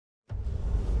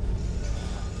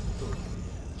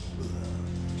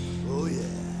Oh yeah.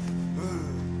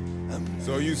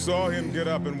 So you saw him get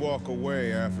up and walk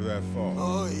away after that fall?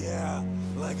 Oh yeah,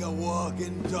 like a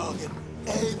walking, talking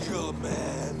angel,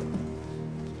 man.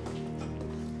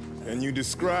 Can you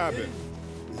describe him?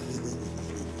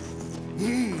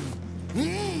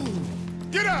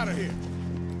 Get out of here!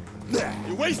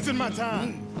 You're wasting my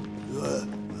time.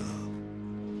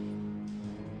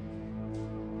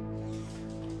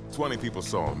 20 people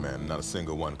saw him, man. Not a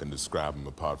single one can describe him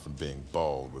apart from being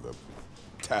bald with a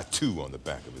tattoo on the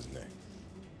back of his neck.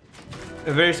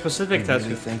 A very specific tattoo.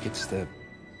 You think it's the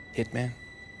Hitman?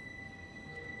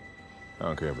 I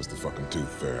don't care if it's the fucking tooth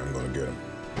fairy. I'm gonna get him.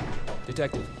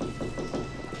 Detective,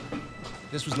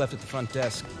 this was left at the front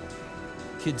desk.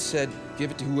 Kid said,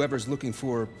 give it to whoever's looking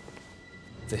for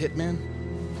the Hitman.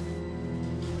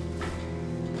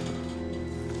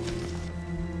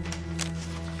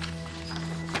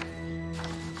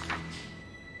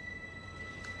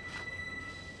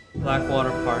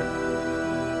 Blackwater Park.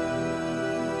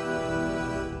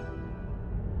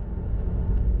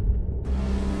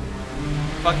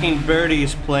 Fucking Birdie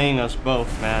is playing us both,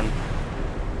 man.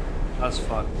 That's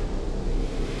fucked.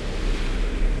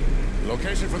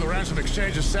 Location for the ransom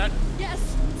exchange is set? Yes,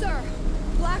 sir.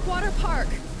 Blackwater Park.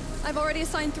 I've already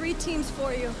assigned 3 teams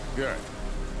for you. Good.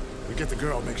 We get the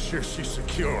girl, make sure she's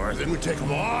secure, then we take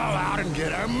them all out and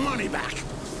get our money back.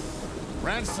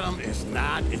 Ransom is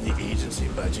not in the agency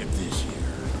budget this year.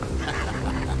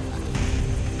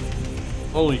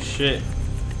 Holy shit.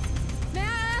 May I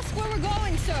ask where we're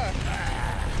going, sir?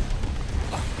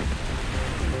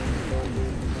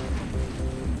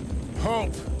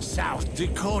 Hope, South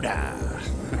Dakota.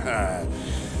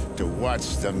 To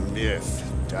watch the myth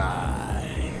die.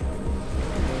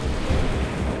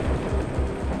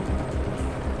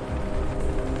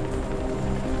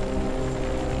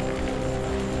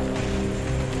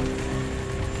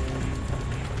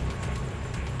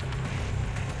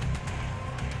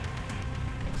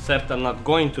 Except I'm not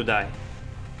going to die.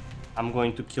 I'm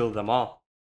going to kill them all.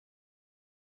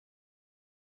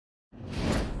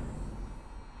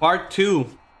 Part 2.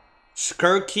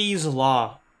 SKURKY'S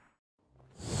Law.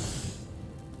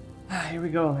 Here we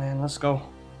go, man. Let's go.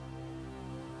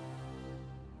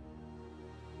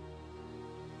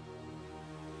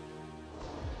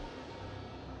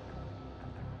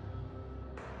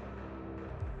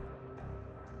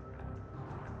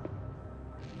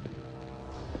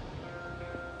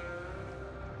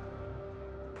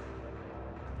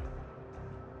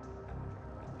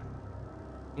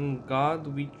 In God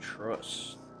we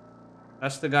trust.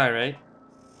 That's the guy, right?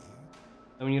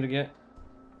 That we need to get.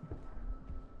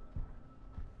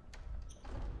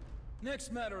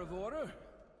 Next matter of order.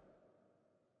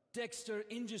 Dexter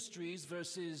Industries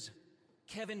versus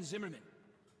Kevin Zimmerman.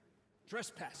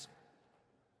 Trespassing.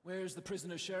 Where's the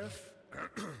prisoner, Sheriff?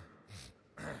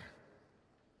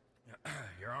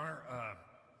 Your Honor,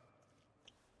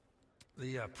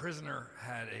 the prisoner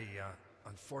had a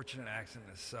unfortunate accident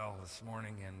in his cell this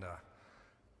morning, and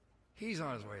he's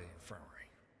on his way to the infirmary.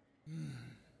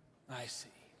 I see.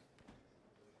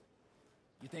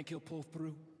 You think he'll pull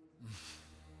through?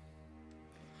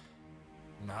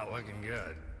 Not looking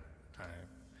good.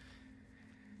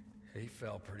 He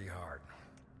fell pretty hard.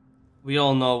 We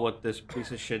all know what this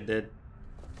piece of shit did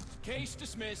Case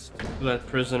dismissed. to that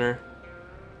prisoner.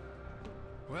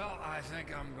 Well, I think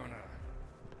I'm gonna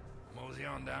mosey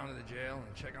on down to the jail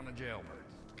and check on the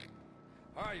jailbirds.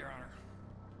 All right, Your Honor.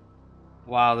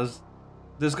 Wow,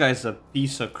 this guy's a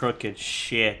piece of crooked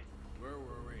shit.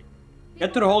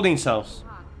 Get to the holding cells.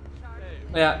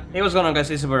 Oh, yeah, hey, what's going on,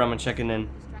 guys? It's I'm checking in.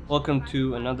 Welcome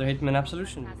to another Hitman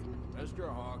Absolution. Mr.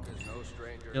 Hawk is no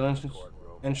stranger The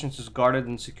entrance is guarded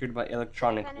and secured by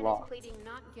electronic lock.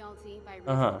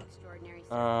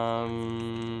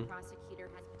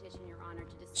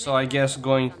 So I guess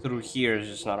going through here is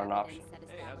just not an option.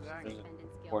 There's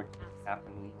a court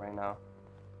happening right now.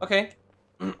 Okay.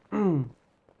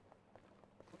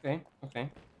 Okay.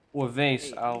 Oh, a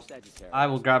vase. I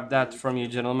will grab that from you,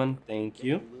 gentlemen. Thank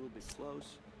you.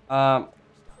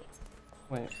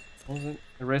 Wait, what was it?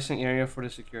 A resting area for the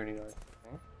security guard.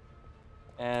 Okay.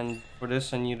 And for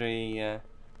this, I need a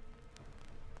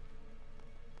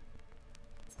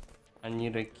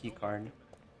key card.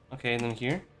 Okay, and then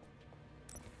here.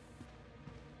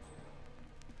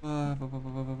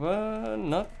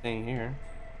 Nothing here.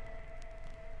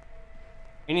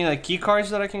 Any like key cards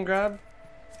that I can grab?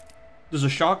 There's a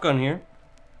shotgun here.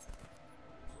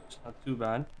 It's not too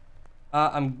bad.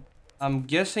 I'm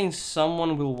guessing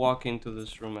someone will walk into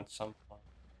this room at some point.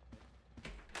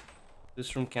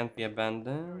 This room can't be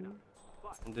abandoned.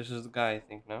 And this is the guy, I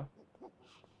think, no?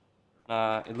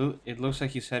 It looks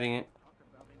like he's heading it.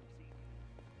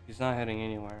 He's not heading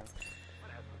anywhere.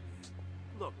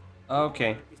 Look,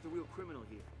 Okay. is the real criminal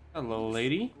here. Hello,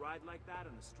 lady. Ride like that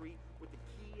on the street with the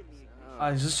key and the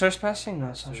Is this trespassing? No,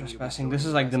 it's not trespassing. This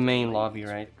is like the main lobby,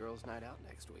 right? Girls' night out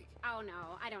next week. Oh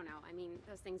no, I don't know. I mean,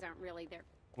 those things aren't really there.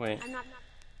 Wait. I'm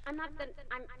not the.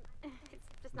 It's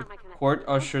just not my kind of. Court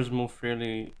ushers move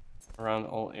freely around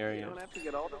all You areas. don't have to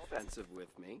get all defensive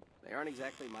with me. They aren't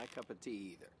exactly my cup of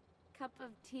tea either. Cup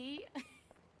of tea?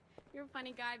 You're a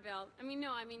funny guy, Bill. I mean,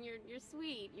 you're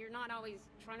sweet. You're not always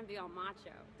trying to be all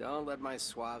macho. Don't let my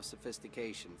suave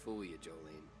sophistication fool you,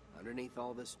 Jolene. Underneath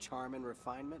all this charm and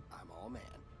refinement, I'm all man.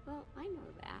 Well, I know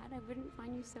that. I wouldn't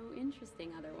find you so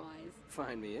interesting otherwise.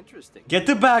 Find me interesting. Get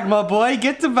the bag, my boy.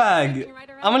 Get the bag.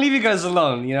 I'm gonna leave you guys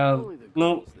alone. You know,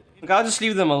 no, look, I'll just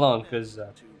leave them alone because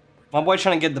my boy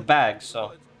trying to get the bag.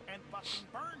 So,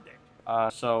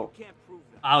 so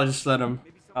I'll just let him.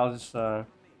 I'll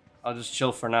just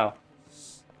chill for now.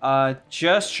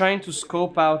 Just trying to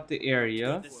scope out the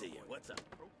area.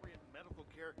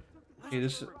 Okay,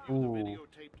 this is ooh.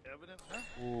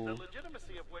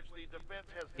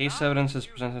 Case evidence is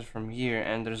presented from here,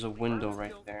 and there's a window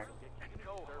right there.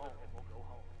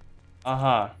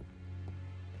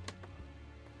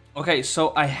 Okay,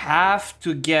 so I have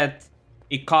to get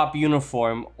a cop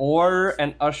uniform or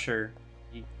an usher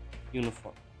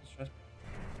uniform.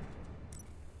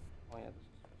 Oh yeah, this is.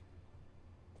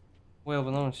 Well,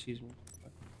 but no one sees me.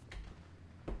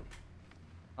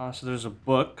 So there's a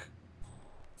book.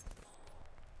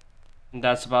 And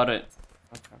that's about it.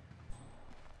 Okay.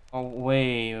 Oh,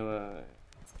 wait.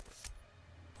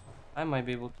 I might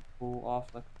be able to pull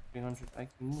off like 300 IQ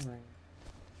moving.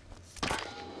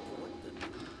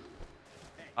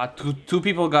 Two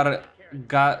people got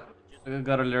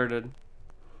alerted.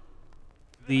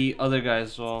 The other guy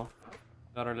as well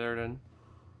got alerted.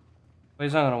 But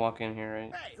he's not gonna walk in here,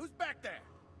 right? Hey, who's back there?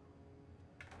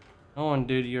 No one,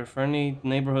 dude. You're a friendly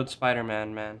neighborhood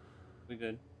Spider-Man, man. We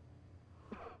good.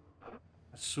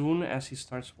 As soon as he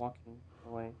starts walking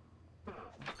away.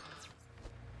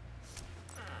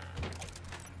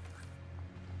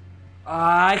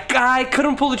 I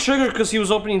couldn't pull the trigger because he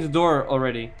was opening the door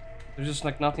already. There's just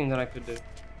like nothing that I could do.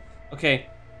 Okay.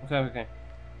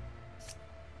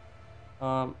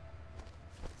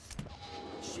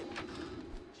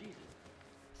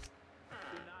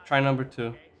 Try number 2.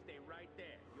 Stay right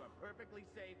there. You are perfectly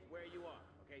safe where you are.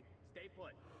 Okay, stay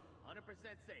put.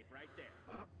 100% safe right there.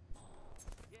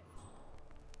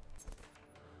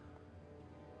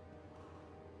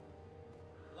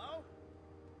 Hello?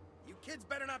 You kids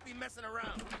better not be messing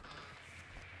around.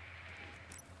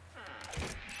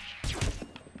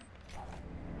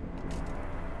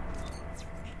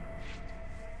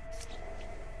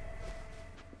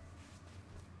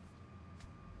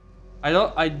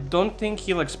 I don't think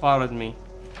he like spotted me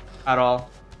at all.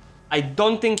 I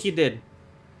don't think he did.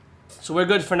 So we're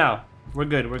good for now. We're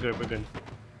good.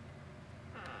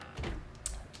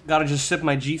 Gotta just sip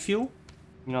my G Fuel.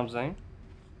 You know what I'm saying?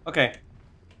 Okay.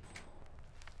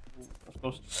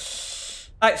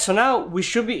 Alright, so now we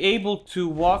should be able to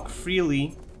walk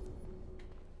freely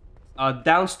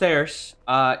downstairs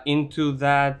into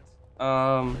that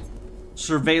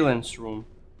surveillance room.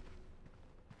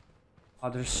 Oh,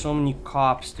 there's so many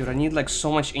cops, dude. I need like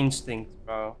so much instinct,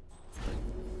 bro.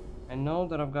 I know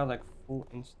that I've got like full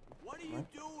instinct. What are you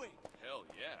doing? Hell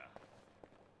yeah.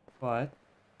 But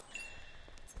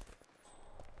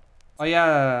oh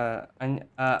yeah, I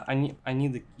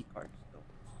need the key card still.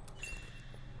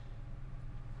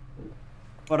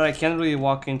 But I can't really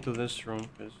walk into this room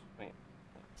because wait,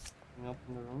 can you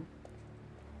open the room?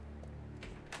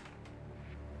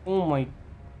 Oh my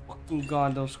fucking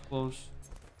god, that was close.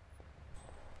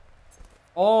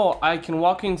 Oh, I can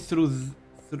walk in through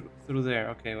there.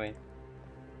 Okay, wait.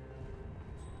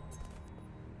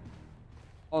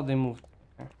 Oh, they moved.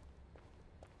 Okay.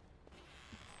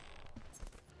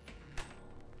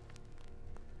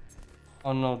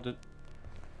 Oh no, there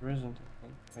isn't a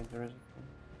thing. Wait, there is a thing.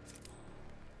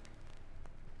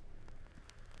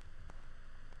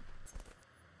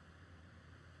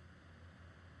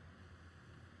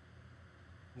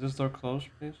 Is this door closed,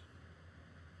 please?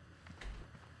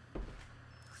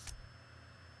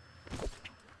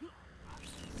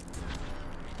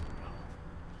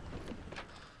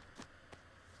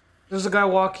 There's a guy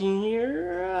walking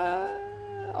here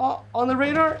on the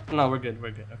radar. No, we're good.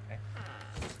 Okay.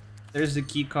 There's the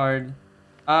key card.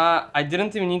 I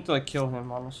didn't even need to like kill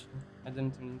him, honestly. I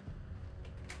didn't even.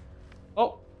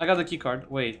 Oh, I got the key card.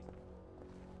 Wait.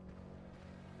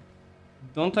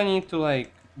 Don't I need to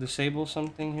like disable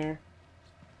something here?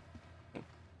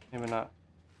 Maybe not.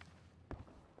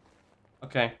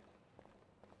 Okay.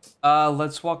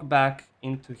 Let's walk back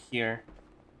into here.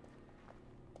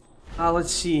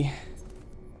 Let's see.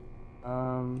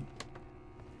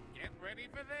 Get ready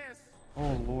for this.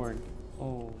 Oh Lord.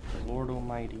 Oh Lord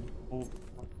Almighty. Oh.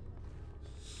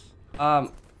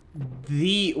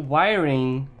 The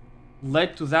wiring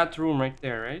led to that room right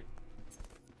there, right?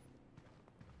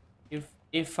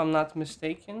 If I'm not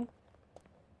mistaken.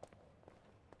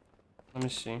 Let me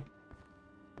see.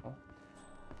 Oh.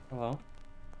 Hello.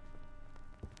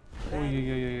 Oh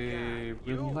yeah.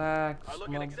 Relax. Are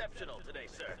looking exceptional today,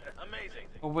 sir. Amazing.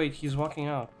 Oh wait, he's walking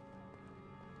out.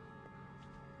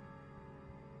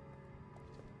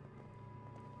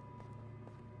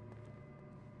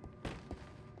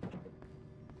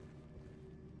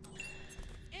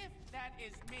 If that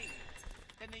is me,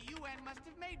 then the UN must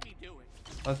have made me do it.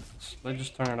 Let's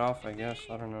just turn it off, I guess.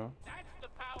 I don't know. That's the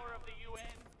power of the UN.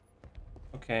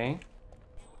 Okay.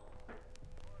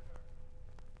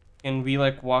 Can we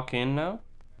like walk in now?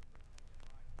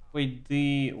 Wait,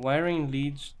 the wiring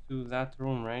leads to that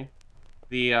room, right?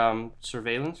 The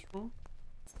surveillance room?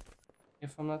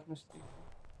 If I'm not mistaken.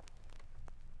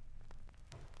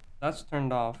 That's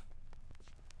turned off.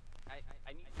 I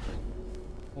need...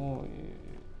 Oh yeah.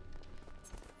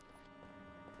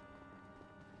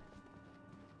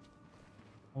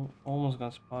 Almost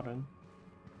got spotted.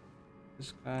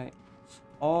 This guy.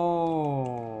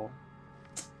 Oh.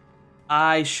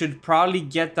 I should probably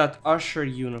get that usher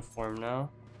uniform now.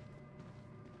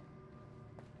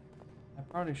 I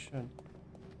probably should.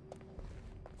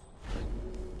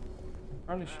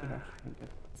 Actually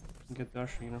get the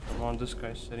usher uniform. Oh, this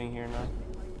guy's sitting here now.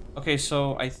 Okay,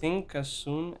 so I think as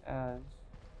soon as...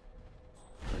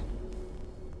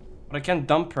 But I can't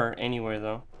dump her anywhere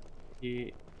though.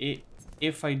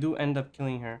 If I do end up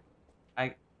killing her,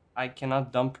 I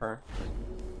cannot dump her.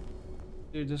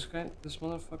 Dude, this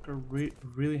motherfucker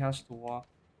really has to walk.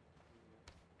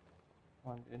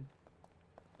 Come on, dude.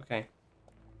 Okay.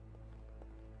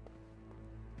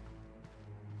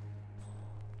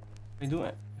 If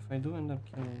I do end up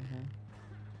killing her.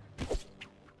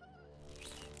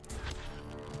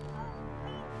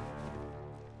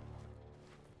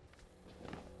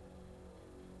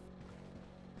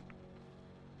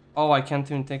 Oh, I can't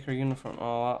even take her uniform.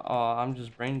 Oh, I'm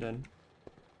just brain dead.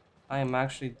 I am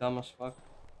actually dumb as fuck.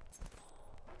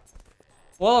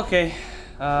 Well, okay.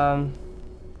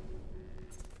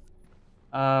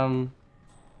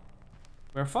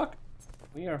 We're fucked.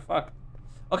 We are fucked.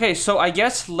 Okay, so I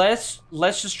guess let's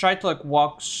just try to like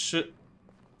walk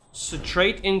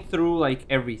straight in through like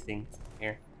everything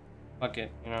here. Fuck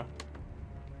it, you know.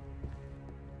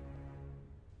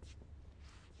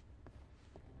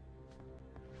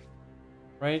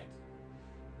 Right?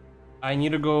 I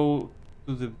need to go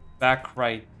to the back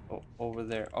right over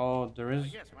there. Oh, there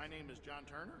is. Yes, my name is John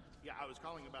Turner. Yeah, I was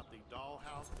calling about the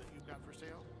dollhouse that you've got for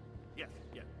sale. Yes,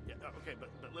 yeah. Okay, but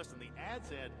listen, the ad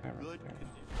said good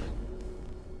condition.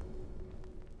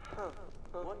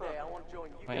 One day I want to join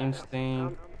you. My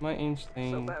instinct. My So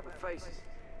instinct. bad with faces.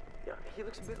 Yeah, he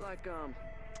looks a bit like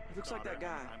he looks like that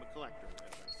guy. I'm a collector, as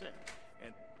I said.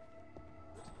 And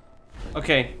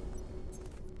Okay.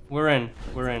 We're in.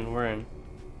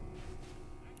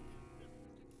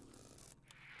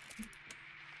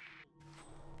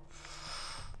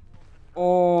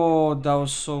 Oh, that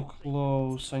was so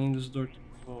close. I need this door to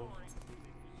close.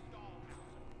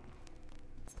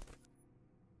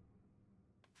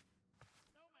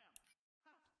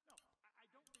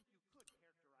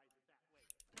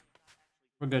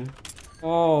 We're good.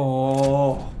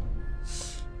 Oh.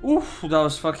 Oof, that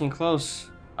was fucking close.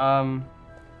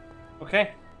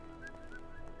 Okay.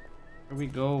 Here we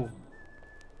go.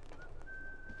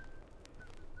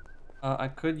 I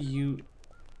could use...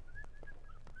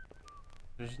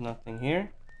 There's nothing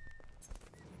here.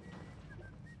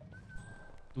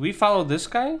 Do we follow this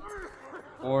guy?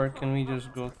 Or can we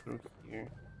just go through here?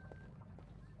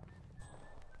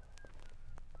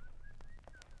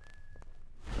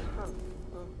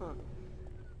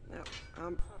 Now,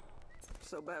 I'm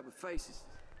so bad with faces.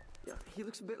 Yeah, he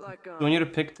looks a bit like Do I need to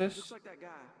pick this? looks like that guy.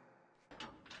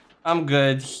 I'm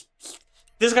good.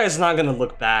 This guy's not gonna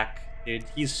look back, dude.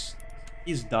 He's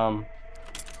dumb.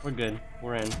 We're good.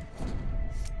 We're in.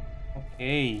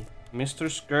 Okay, Mr.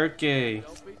 SKURKY.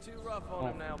 Don't be too rough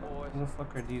on him now, boys. Who the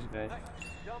fuck are these guys?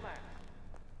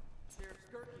 Sheriff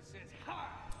SKURKY says hi.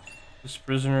 This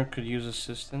prisoner could use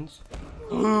assistance.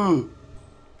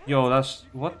 Yo, that's...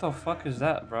 What the fuck is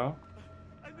that, bro?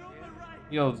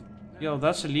 Yo,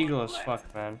 that's illegal as fuck,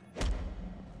 man.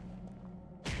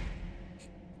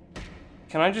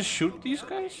 Can I just shoot these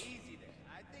guys?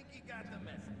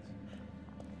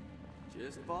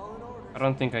 I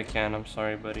don't think I can. I'm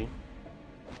sorry, buddy.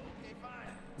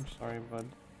 I'm sorry, bud.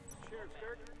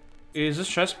 Is this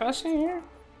trespassing here?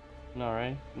 No,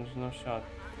 right? There's no shot.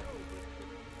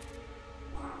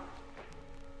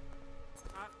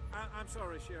 I'm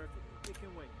sorry, Sheriff. It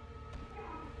can wait.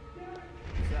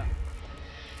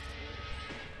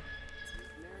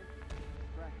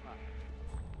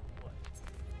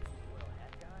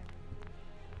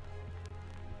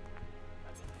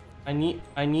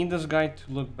 I need this guy to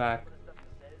look back.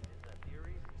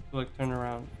 To like turn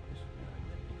around.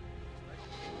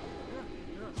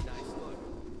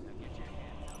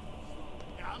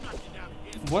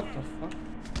 What the fuck?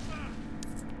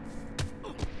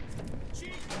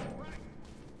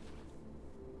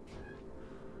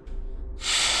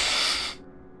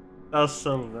 That's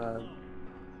so bad.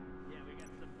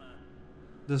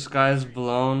 This guy's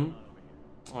blown.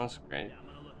 That's great.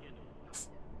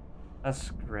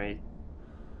 That's great.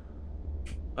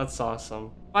 That's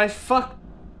awesome. I fuck,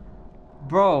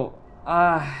 bro.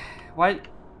 Why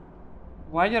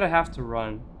did I have to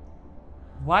run?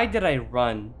 Why did I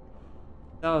run?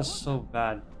 That was so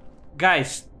bad,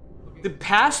 guys. The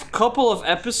past couple of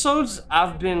episodes,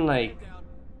 I've been like,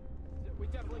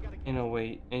 in a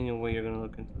way you're gonna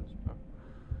look into this, bro.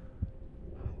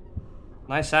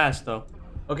 Nice ass though.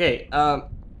 Okay,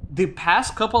 the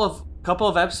past couple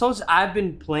of episodes, I've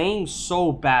been playing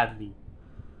so badly,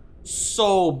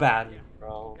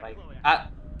 bro.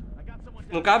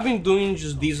 Like, I've been doing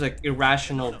just these like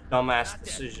irrational, dumbass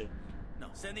decisions. No,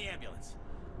 send the ambulance.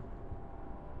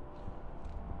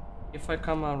 If I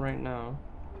come out right now,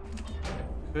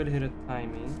 I could hit a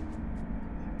timing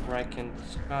where I can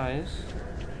disguise,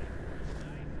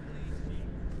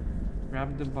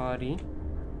 grab the body,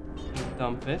 and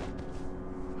dump it.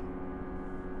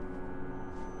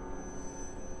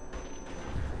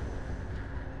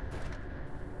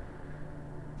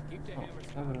 Oh,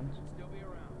 evidence.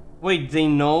 Wait, they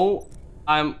know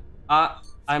I'm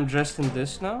dressed in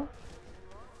this now?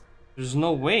 There's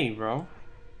no way, bro.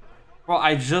 Bro,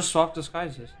 I just swapped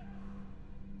disguises.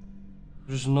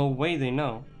 There's no way they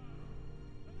know.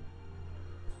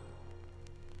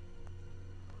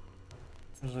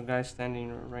 There's a guy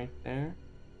standing right there.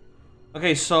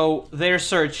 Okay, so they're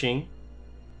searching.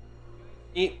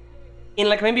 In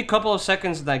like maybe a couple of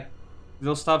seconds, like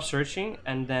they'll stop searching,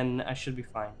 and then I should be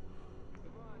fine.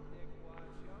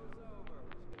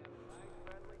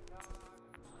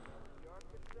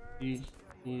 He's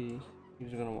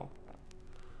gonna walk.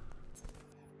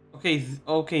 Okay,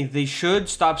 okay, they should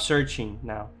stop searching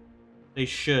now. They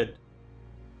should.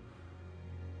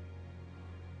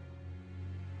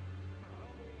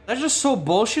 That's just so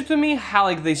bullshit to me, how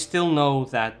like they still know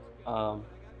that, how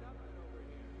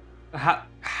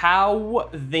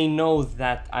they know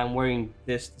that I'm wearing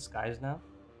this disguise now.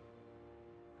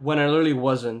 When I literally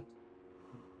wasn't.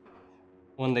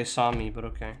 When they saw me, but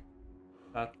okay.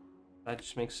 That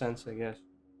just makes sense, I guess.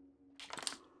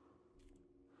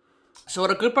 So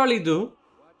what I could probably do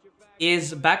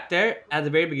is back there at the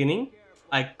very beginning,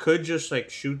 I could just like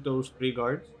shoot those 3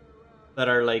 guards that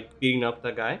are like beating up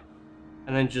that guy,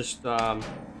 and then just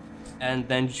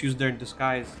use their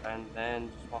disguise and then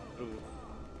just walk through.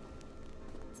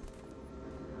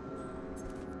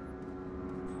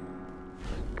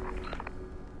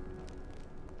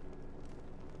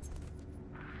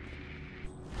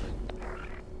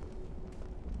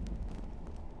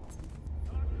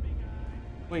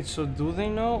 Wait, so do they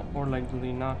know or like do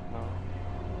they not know?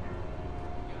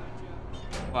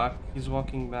 Fuck, he's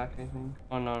walking back, I think.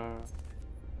 Oh no.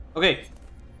 Okay,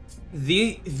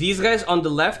 these guys on the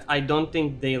left, I don't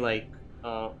think they like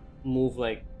move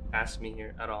like past me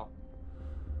here at all.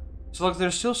 So like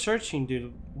they're still searching,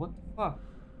 dude. What the fuck?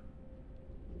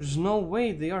 There's no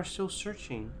way they are still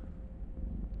searching.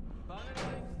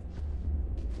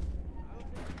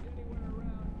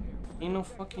 Ain't no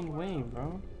fucking way,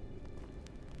 bro.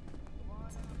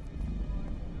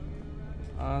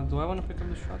 Do I want to pick up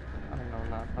the shotgun? I don't know,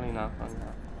 not. Probably not.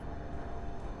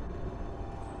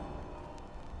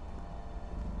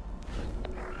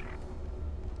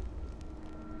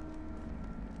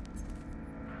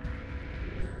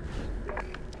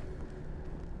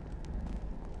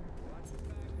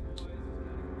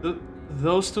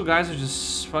 Those 2 guys are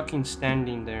just fucking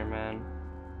standing there, man.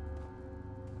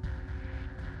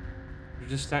 They're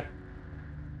just I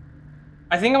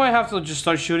think I might have to just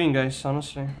start shooting, guys,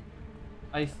 honestly.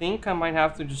 I think I might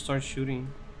have to just start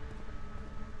shooting.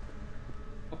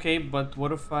 Okay, but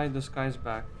what if I disguise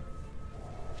back?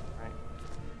 Right.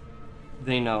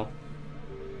 They know.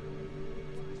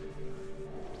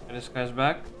 I disguise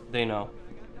back? They know.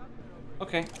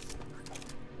 Okay.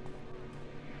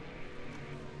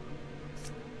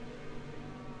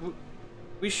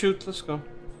 We shoot, let's go.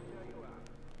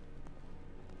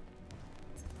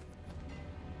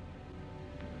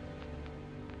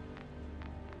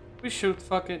 We shoot,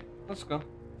 fuck it. Let's go.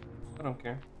 I don't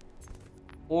care.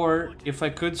 Or if I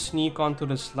could sneak onto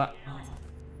the slab.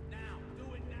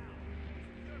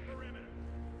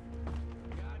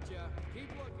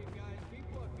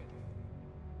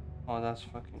 Oh, that's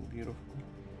fucking beautiful.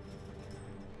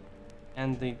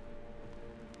 And they...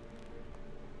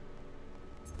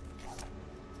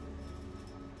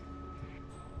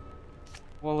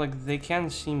 Well, like, they can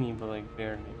see me, but like,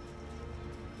 barely.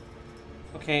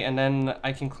 Okay, and then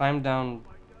I can climb down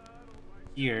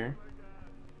here.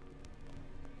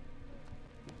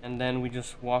 And then we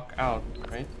just walk out,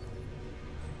 right?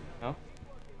 No?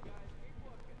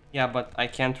 Yeah, but I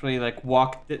can't really, like,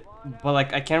 walk... But,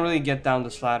 like, I can't really get down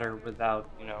this ladder without,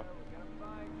 you know...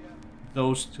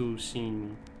 those two seeing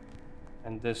me.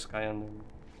 And this guy under me.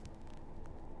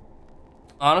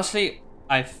 Honestly,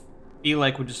 I feel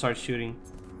like we just start shooting.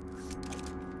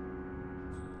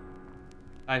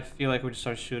 I feel like we just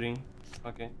start shooting.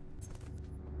 Okay.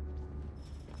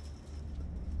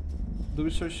 Do we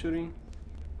start shooting?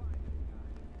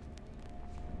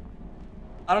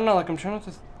 I don't know, like I'm trying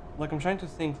to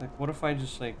think, like what if I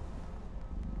just like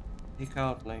take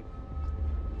out like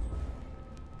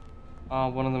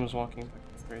one of them is walking.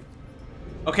 Great.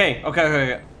 Okay.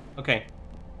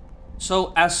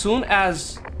 So as soon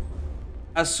as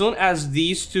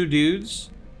these two dudes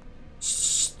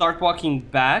start walking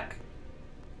back,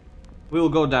 we'll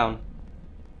go down.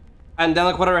 And then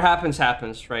like whatever happens,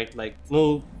 right? Like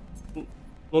no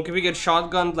if we get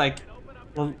shotgunned like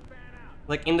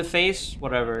in the face,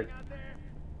 whatever.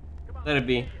 Let it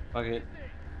be. Fuck it.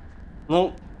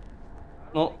 No,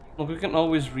 we can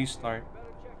always restart.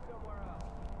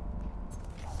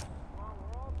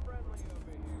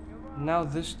 Now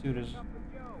this dude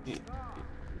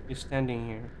is standing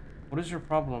here. What is your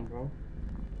problem, bro?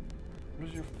 What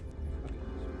is your...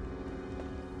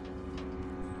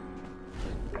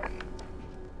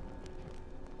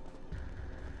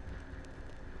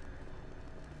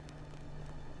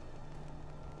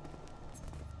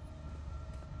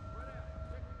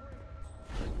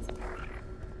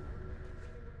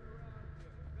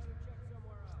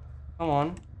 Come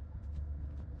on.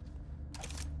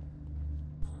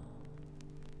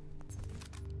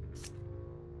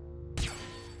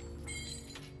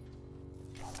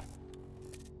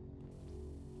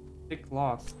 Pick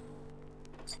lock.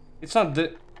 It's not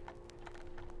the...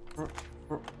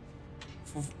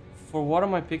 For what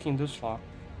am I picking this lock?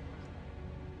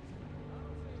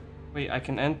 Wait, I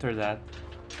can enter that.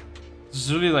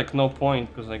 There's really like no point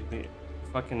because like the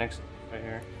fucking exit is right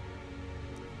here.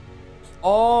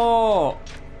 Oh,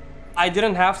 I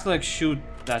didn't have to like shoot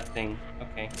that thing.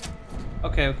 Okay. I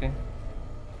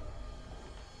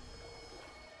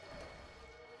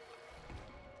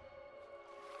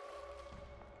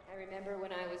remember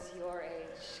when I was your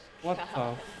age. What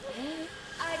the?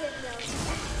 I didn't know.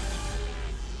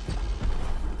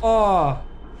 Oh.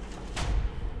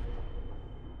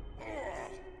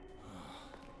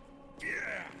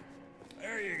 Yeah,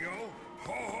 there you go.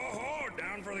 Ho, ho, ho,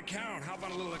 down for the count. How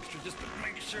about a little extra just to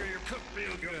make sure you're cooked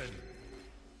real good?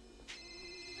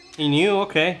 He knew,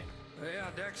 okay. Yeah,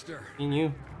 Dexter. He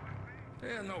knew.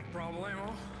 Yeah, no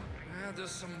problemo. Yeah,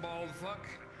 just some bald fuck.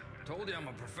 Told you I'm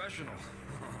a professional.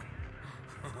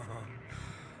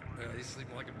 Yeah, he's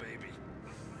sleeping like a baby.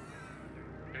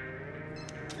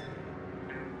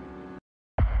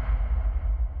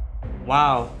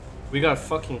 Wow, we got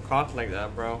fucking caught like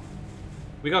that, bro.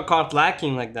 We got caught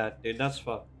lacking like that, dude. That's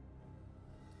fuck.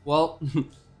 Well,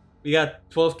 we got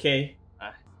 12K.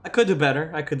 I could do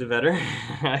better. I could do better,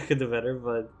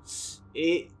 but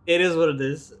it is what it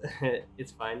is.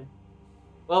 It's fine.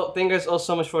 Well, thank you guys all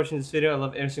so much for watching this video. I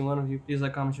love every single one of you. Please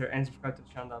like, comment, share, and subscribe to the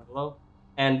channel down below.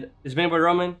 And it's been by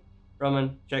Roman.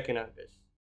 Roman, checking out, guys.